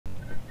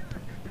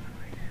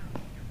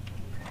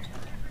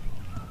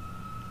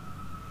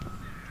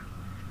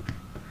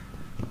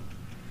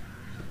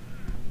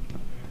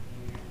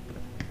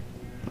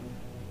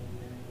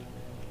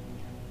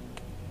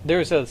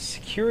There's a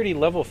security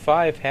level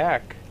 5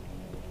 hack.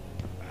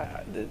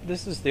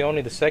 This is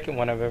only the second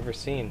one I've ever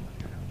seen.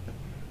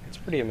 It's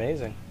pretty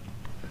amazing.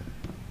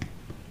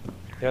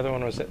 The other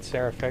one was at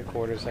Seraph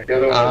headquarters.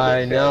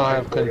 I now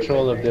have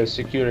control of their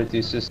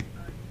security system.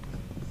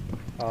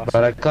 Awesome.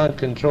 But I can't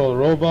control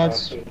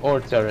robots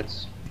or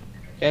turrets.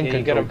 Can't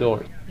control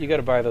doors. You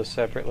gotta buy those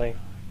separately.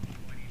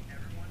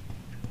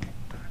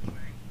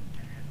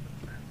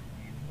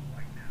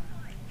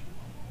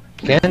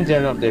 Can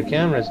turn off their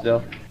cameras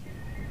though.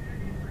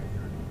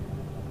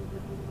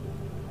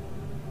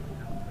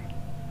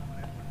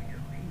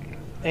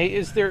 Hey,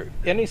 is there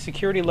any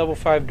security level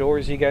 5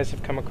 doors you guys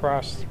have come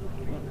across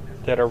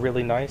that are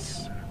really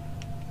nice?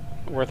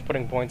 Worth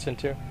putting points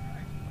into?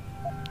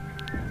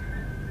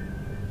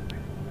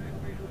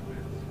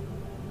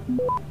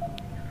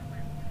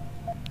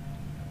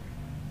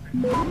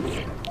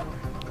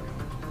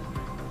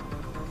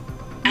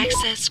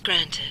 Access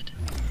granted.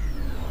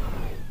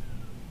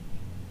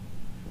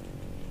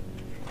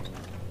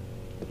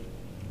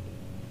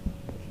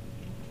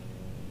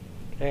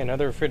 Hey,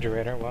 another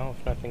refrigerator. Well,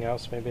 if nothing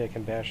else, maybe I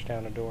can bash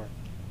down a door.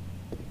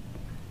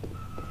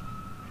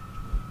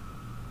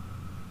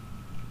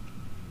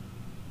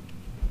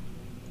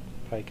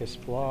 Picus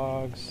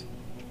blogs.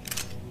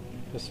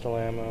 Pistol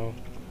ammo.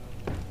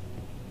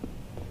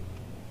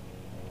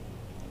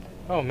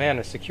 Oh man,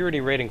 a security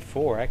rating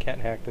 4. I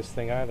can't hack this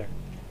thing either.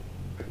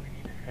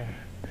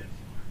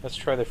 Let's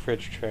try the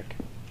fridge trick.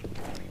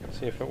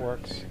 See if it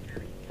works.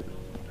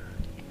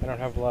 I don't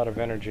have a lot of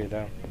energy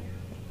though.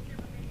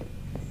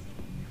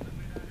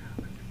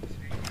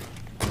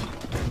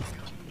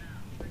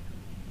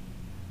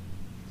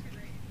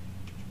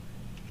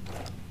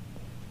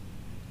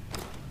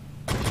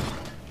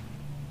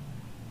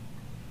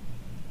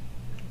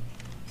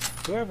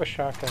 Do I have a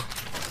shotgun?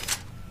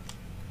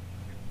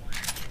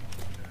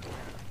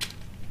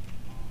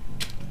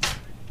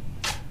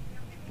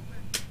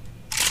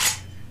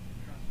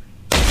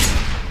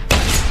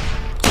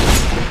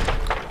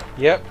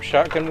 Yep,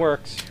 shotgun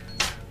works.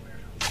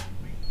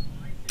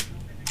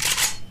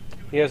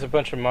 He has a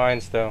bunch of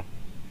mines though.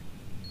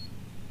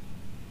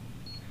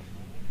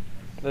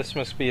 This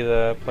must be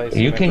the place.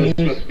 You can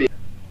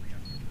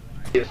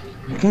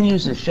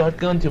use a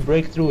shotgun to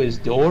break through his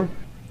door?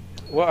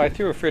 Well, I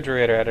threw a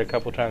refrigerator at it a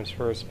couple times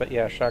first, but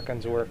yeah,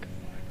 shotguns work.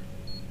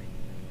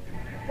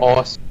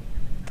 Awesome.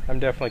 I'm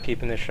definitely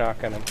keeping this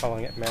shotgun. I'm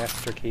calling it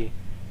Master Key.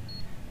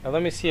 Now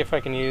let me see if I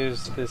can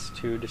use this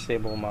to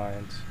disable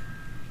mines.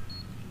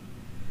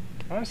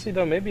 Honestly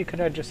though, maybe could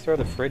I just throw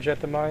the fridge at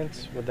the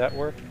mines? Would that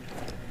work?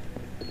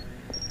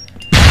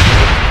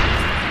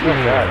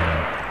 Oh god.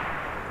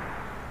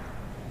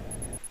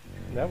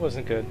 That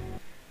wasn't good.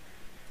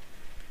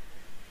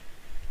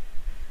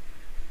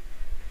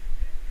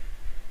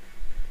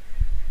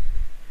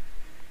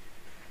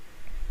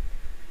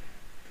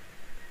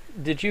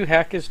 Did you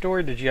hack his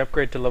door? Did you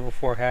upgrade to level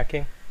 4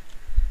 hacking?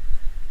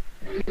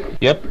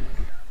 Yep.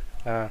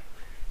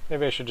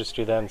 Maybe I should just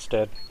do that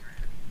instead.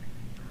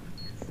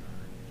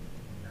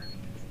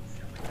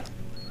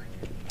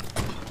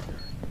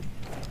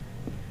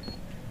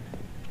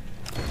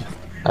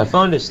 I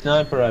found a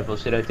sniper rifle.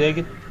 Should I take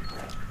it?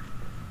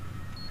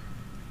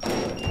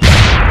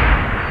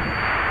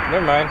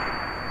 Never mind.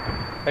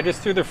 I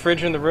just threw the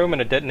fridge in the room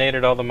and it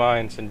detonated all the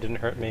mines and didn't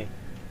hurt me.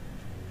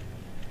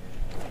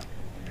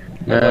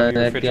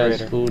 That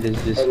guy's food is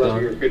just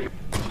gone.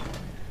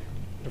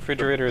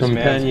 Refrigerator is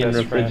Companion man's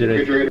best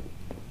refrigerator. friend.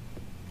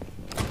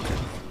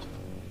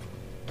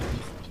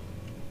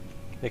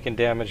 They can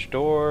damage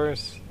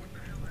doors.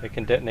 They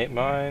can detonate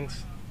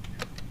mines.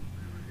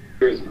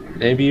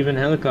 Maybe even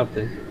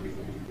helicopters.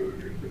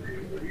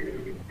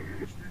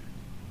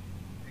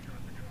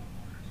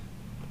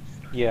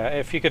 Yeah,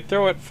 if you could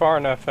throw it far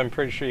enough, I'm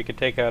pretty sure you could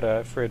take out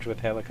a fridge with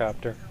a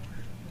helicopter.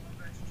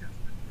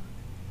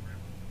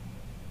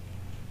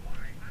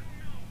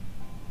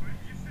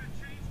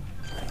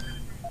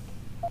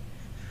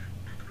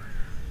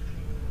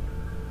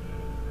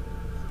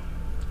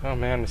 Oh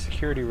man, the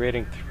security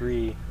rating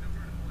 3.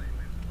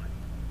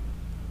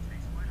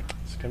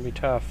 It's gonna be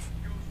tough.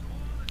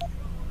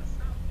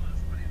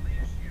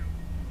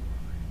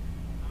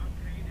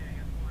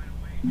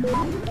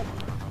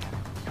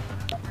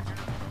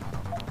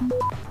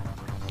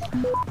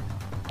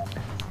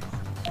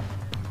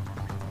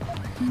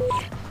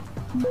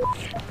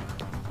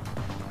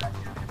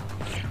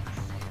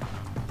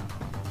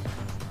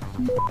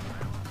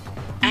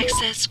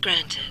 Access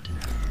granted.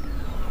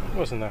 It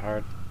wasn't that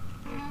hard.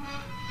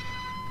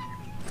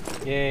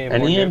 Yay, An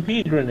more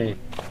EMP grenade.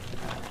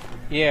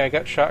 Yeah, I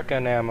got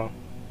shotgun ammo.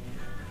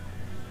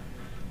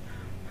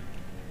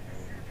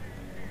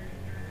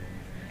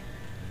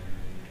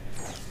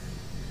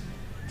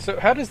 So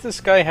how does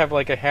this guy have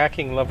like a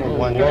hacking level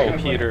 1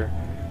 computer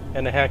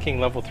and a hacking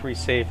level 3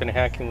 safe and a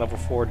hacking level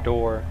 4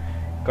 door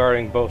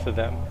guarding both of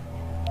them?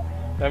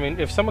 I mean,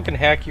 if someone can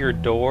hack your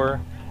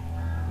door,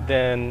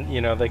 then,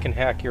 you know, they can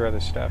hack your other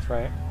stuff,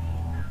 right?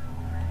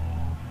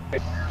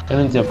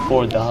 I need to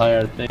afford the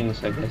higher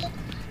things, I guess.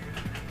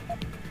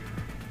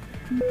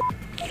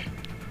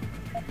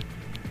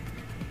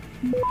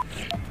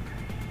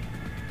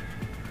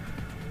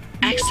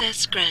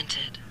 Access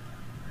granted.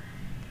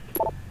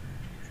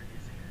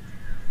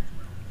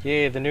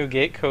 Yay, the new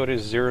gate code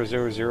is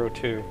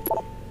 0002.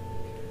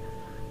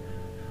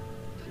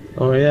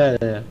 Oh yeah,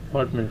 the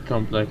apartment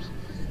complex.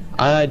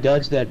 I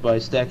dodged that by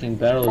stacking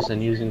barrels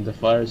and using the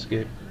fire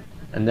escape.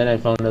 And then I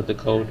found out the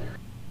code.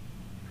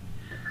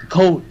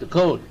 The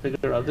code!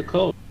 Figure out the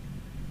code.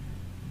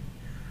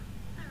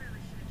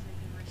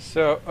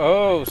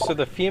 So, so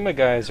the FEMA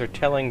guys are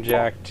telling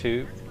Jack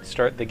to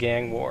start the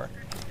gang war.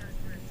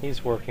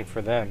 He's working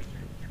for them.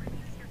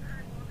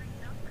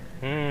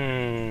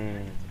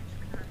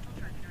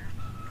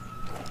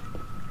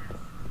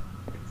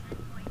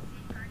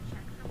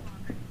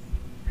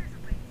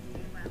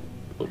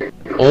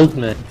 Old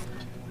man.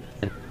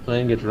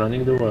 Playing it,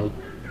 running the world.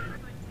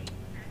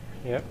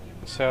 Yep.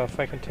 So if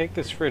I can take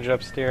this fridge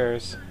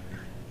upstairs,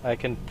 I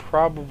can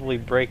probably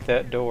break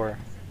that door.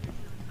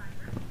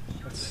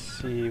 Let's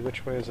see,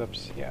 which way is up?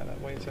 Yeah, that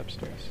way is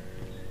upstairs.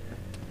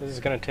 This is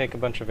going to take a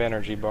bunch of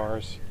energy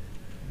bars,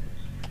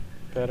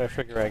 but I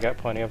figure I got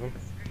plenty of them.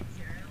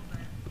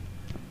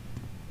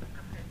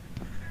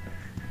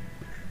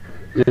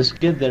 Just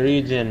get the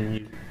regen,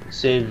 you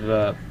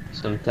save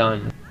some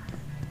time.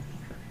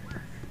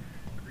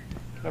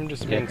 I'm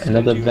just being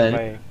another stingy with vent.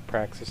 my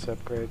praxis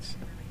upgrades.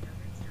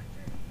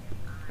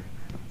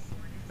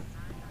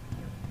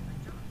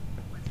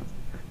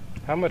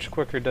 How much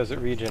quicker does it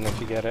regen if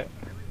you get it?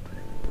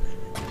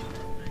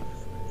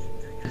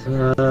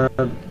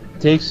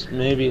 Takes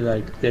maybe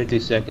like 30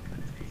 seconds.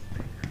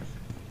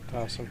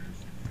 Awesome.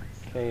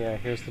 Okay, yeah,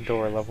 here's the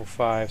door, level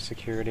 5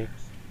 security.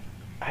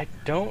 I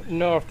don't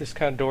know if this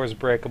kind of door is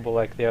breakable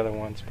like the other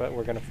ones, but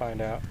we're gonna find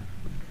out.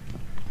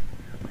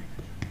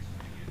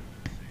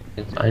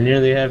 I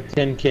nearly have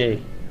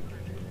 10k.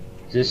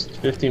 Just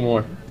 50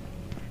 more.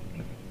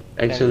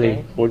 Actually,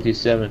 10K?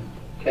 47.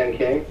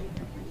 10K?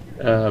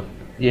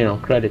 You know,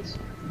 credits.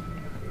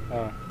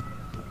 Oh.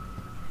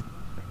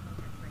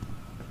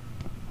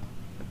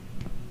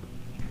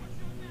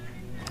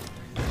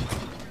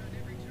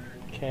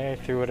 Okay, I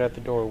threw it at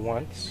the door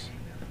once.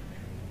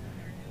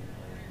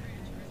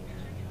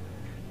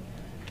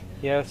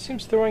 Yeah, it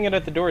seems throwing it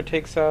at the door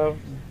takes about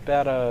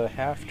a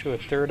half to a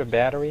third of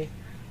battery.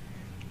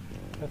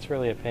 That's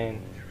really a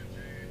pain.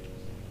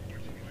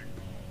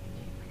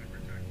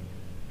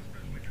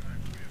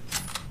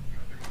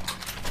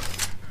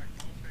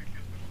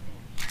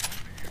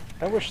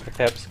 I wish the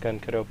Peps gun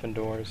could open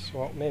doors.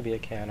 Well, maybe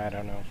it can, I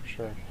don't know for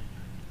sure.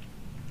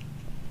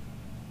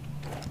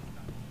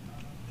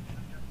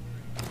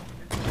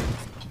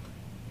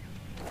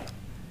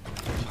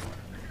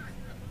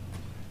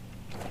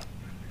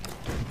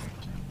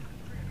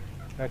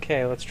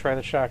 Okay, let's try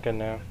the shotgun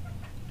now.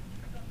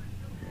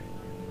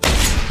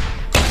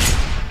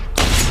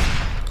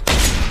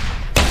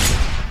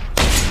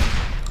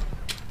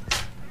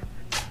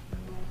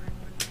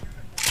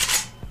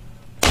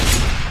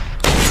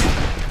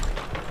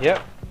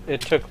 Yep,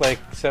 it took like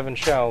 7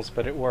 shells,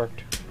 but it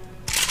worked.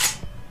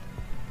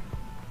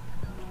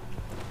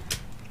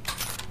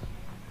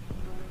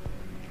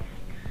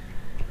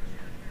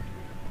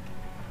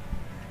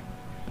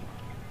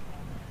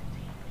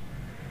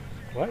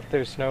 What?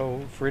 There's no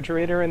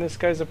refrigerator in this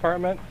guy's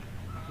apartment?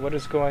 What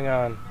is going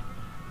on?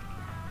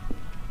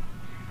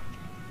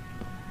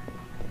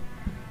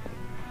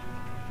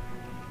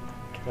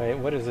 Wait,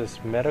 what is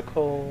this?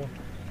 Medical?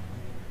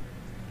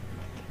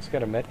 It's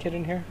got a med kit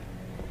in here?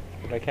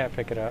 But I can't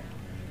pick it up.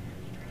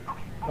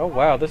 Oh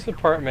wow, this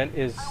apartment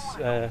is, it's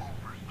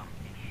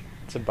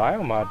a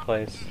biomod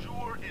place.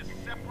 Sure is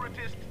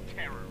separatist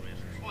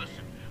terrorists.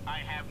 Listen, I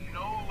have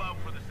no love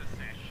for the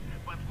secession,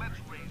 but let's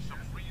raise some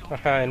real...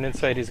 And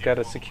inside he's got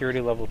a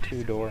security level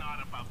 2 door.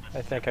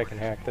 I think I can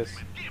hack this.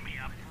 Give me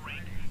a break.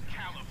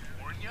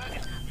 California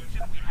is the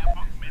reason we have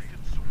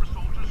augmented super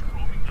soldiers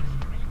roaming the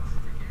streets.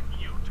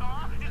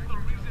 Utah is the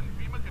reason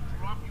FEMA could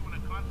drop you in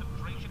a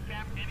concentration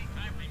camp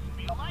anytime they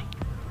feel like.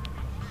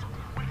 So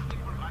quickly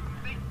we're like,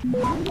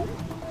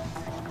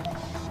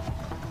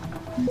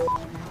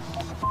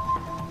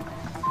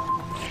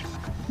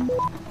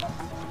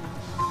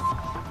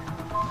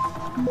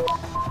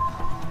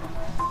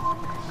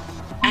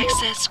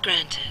 Access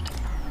granted.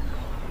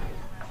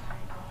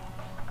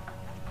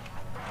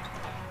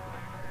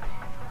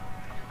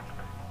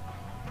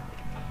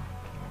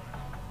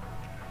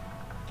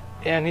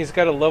 And he's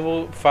got a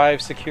level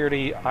 5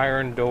 security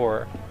iron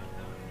door.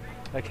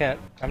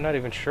 I'm not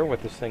even sure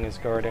what this thing is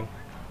guarding.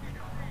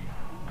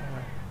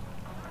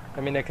 I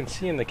mean, I can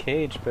see in the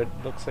cage, but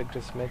it looks like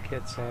just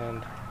medkits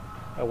and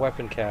a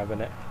weapon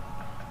cabinet.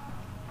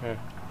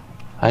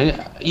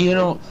 You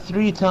know,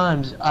 3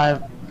 times I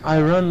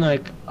run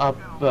like up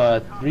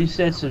 3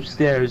 sets of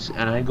stairs,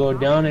 and I go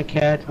down a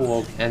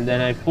catwalk, and then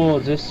I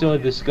fall just so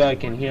this guy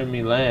can hear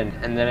me land,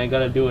 and then I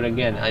gotta do it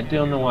again. I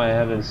don't know why I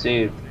haven't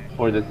saved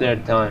for the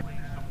 3rd time.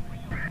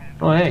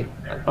 Oh hey,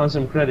 I found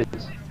some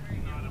credits.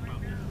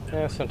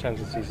 Yeah,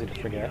 sometimes it's easy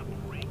to forget.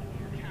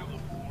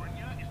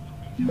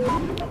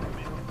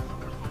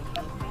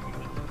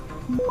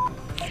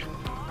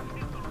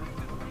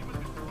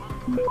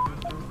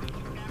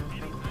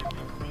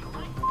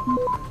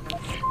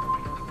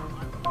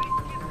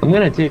 I'm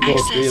gonna take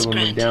all three Access of them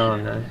granted.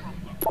 down.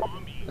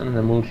 I'm in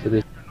the mood for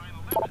this.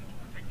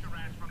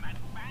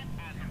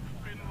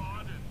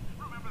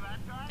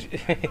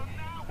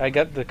 I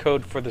got the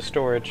code for the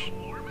storage.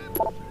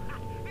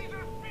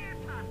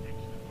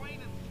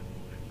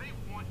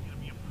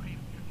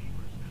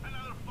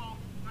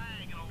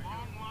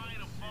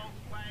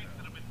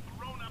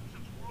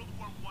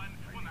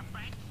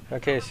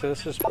 Okay, so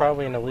this is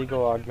probably an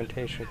illegal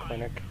augmentation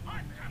clinic.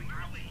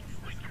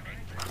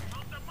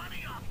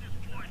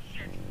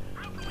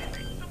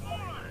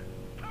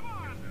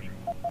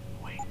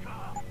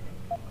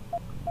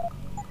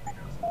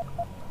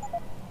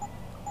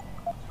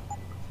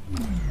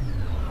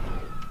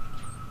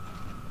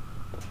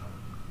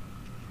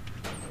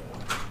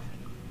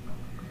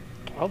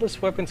 All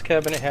this weapons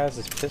cabinet has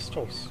is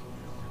pistols.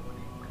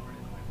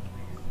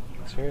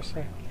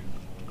 Seriously?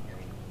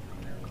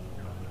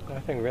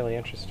 Nothing really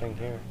interesting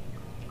here.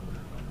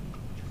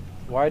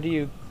 Why do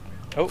you...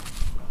 Oh!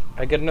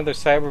 I get another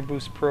Cyber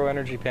Boost Pro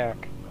energy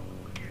pack.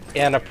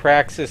 And a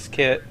Praxis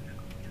kit.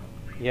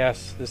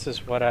 Yes, this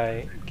is what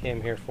I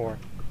came here for.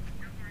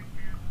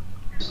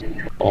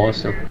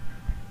 Awesome.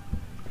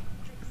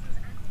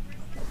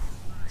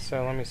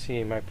 So let me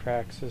see, my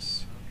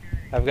Praxis...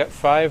 I've got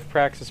 5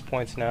 Praxis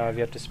points now I've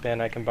yet to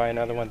spend. I can buy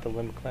another one at the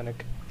Limb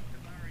Clinic.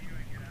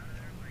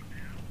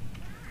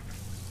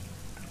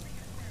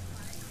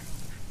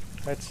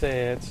 I'd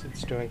say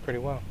it's doing pretty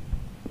well.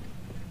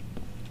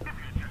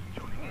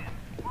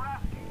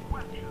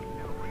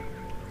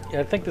 Yeah,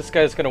 I think this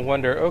guy's gonna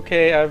wonder,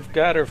 okay, I've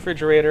got a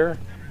refrigerator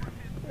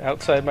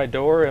outside my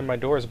door and my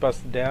door is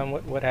busted down.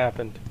 What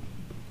happened?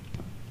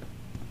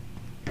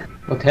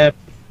 What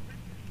happened?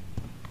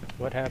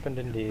 What happened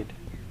indeed.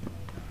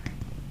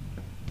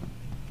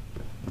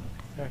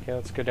 Okay,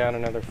 let's go down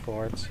another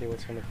floor and see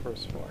what's on the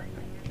first floor.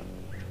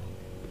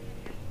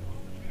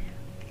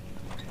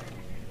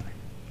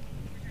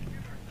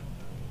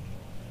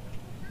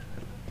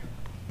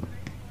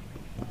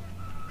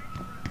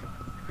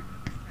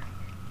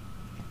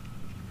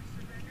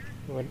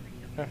 What?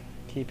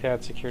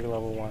 Keypad security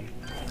level 1.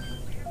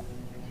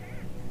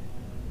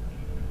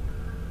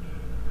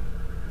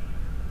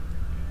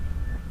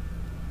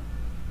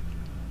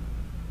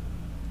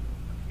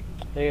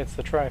 Hey, it's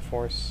the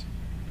Triforce.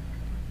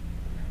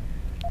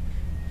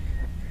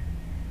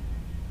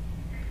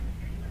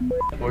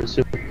 Or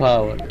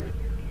superpower.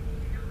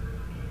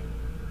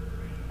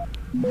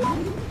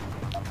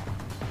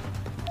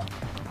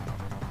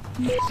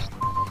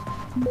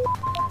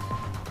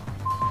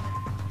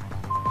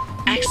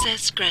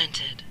 Access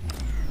granted.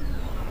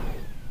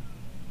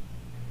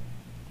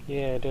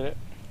 Yeah, I did it.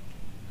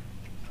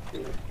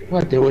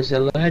 What, there was a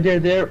ladder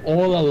there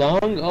all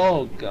along?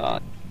 Oh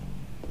god.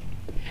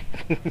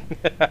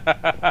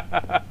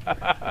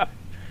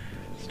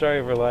 Story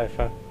of her life,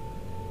 huh?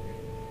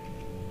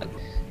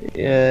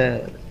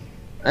 Yeah.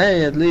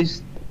 Hey, at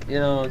least, you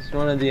know, it's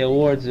one of the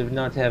awards of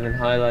not having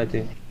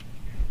highlighting.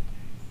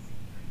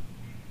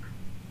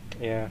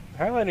 Yeah,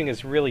 highlighting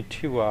is really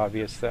too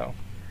obvious, though.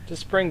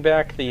 Just bring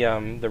back the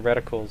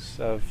reticles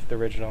of the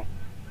original.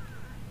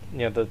 You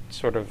know, the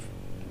sort of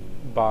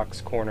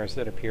box corners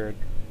that appeared.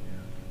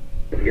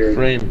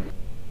 Frame.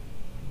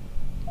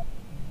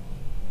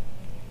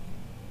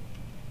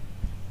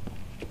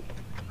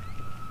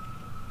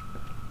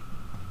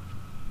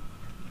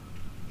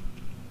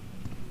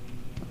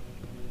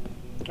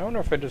 I wonder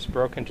if I just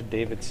broke into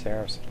David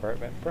Seraph's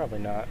apartment. Probably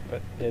not,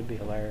 but it'd be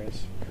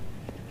hilarious.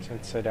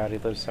 Since I doubt he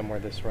lives somewhere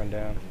this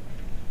rundown.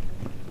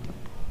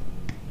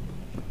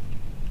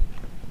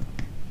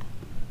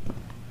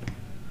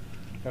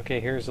 Okay,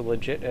 here's a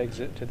legit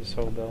exit to this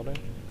whole building.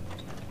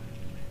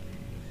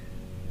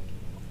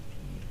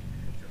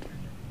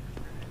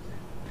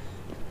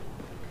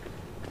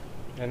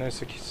 And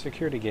there's a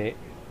security gate.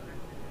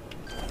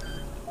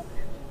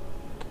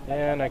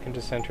 And I can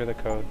just enter the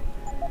code.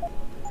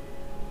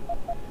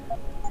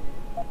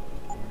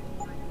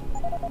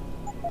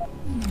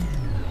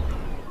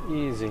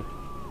 Easy.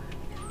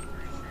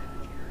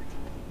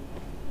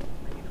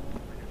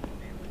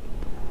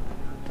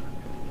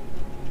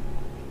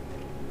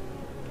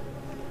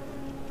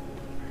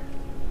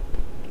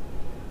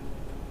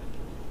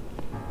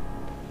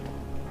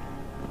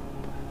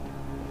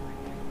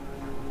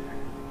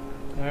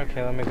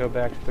 Okay, let me go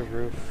back to the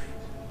roof.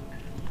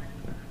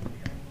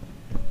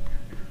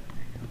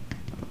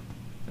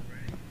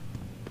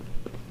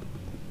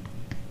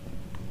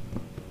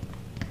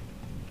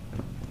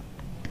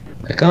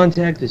 I can't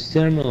hack this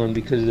terminal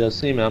because they'll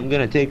see me. I'm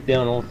gonna take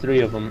down all 3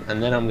 of them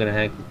and then I'm gonna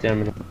hack the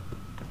terminal.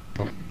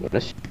 What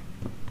a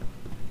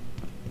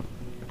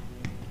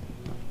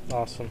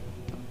Awesome.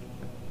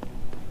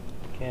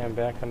 Okay, I'm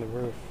back on the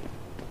roof.